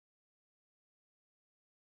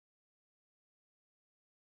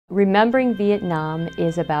Remembering Vietnam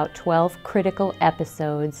is about 12 critical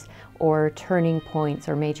episodes or turning points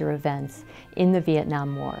or major events in the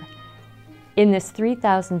Vietnam War. In this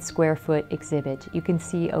 3,000 square foot exhibit, you can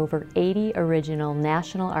see over 80 original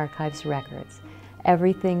National Archives records.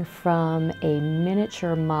 Everything from a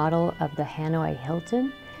miniature model of the Hanoi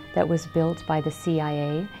Hilton that was built by the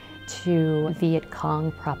CIA to Viet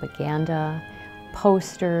Cong propaganda,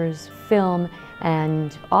 posters, film,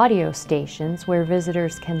 and audio stations where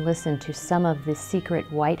visitors can listen to some of the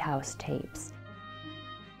secret White House tapes.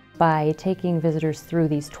 By taking visitors through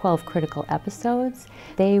these 12 critical episodes,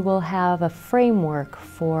 they will have a framework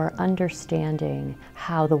for understanding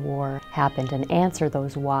how the war happened and answer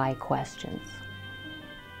those why questions.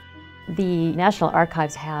 The National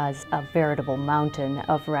Archives has a veritable mountain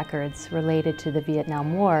of records related to the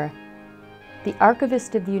Vietnam War. The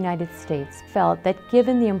Archivist of the United States felt that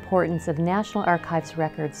given the importance of National Archives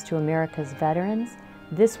records to America's veterans,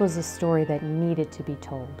 this was a story that needed to be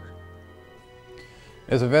told.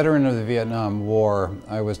 As a veteran of the Vietnam War,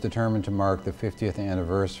 I was determined to mark the 50th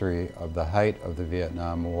anniversary of the height of the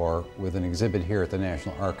Vietnam War with an exhibit here at the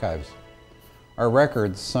National Archives. Our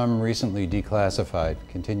records, some recently declassified,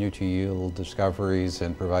 continue to yield discoveries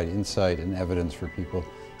and provide insight and evidence for people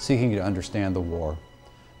seeking to understand the war.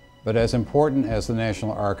 But as important as the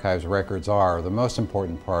National Archives records are, the most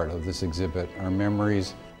important part of this exhibit are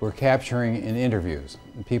memories we're capturing in interviews,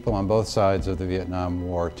 people on both sides of the Vietnam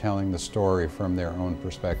War telling the story from their own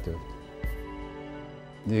perspective.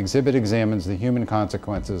 The exhibit examines the human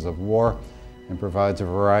consequences of war and provides a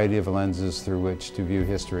variety of lenses through which to view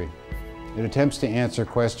history. It attempts to answer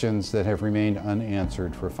questions that have remained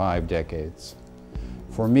unanswered for 5 decades.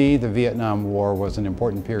 For me, the Vietnam War was an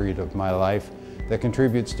important period of my life that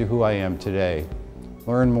contributes to who I am today.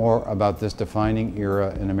 Learn more about this defining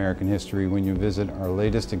era in American history when you visit our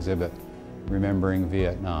latest exhibit, Remembering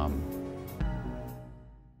Vietnam.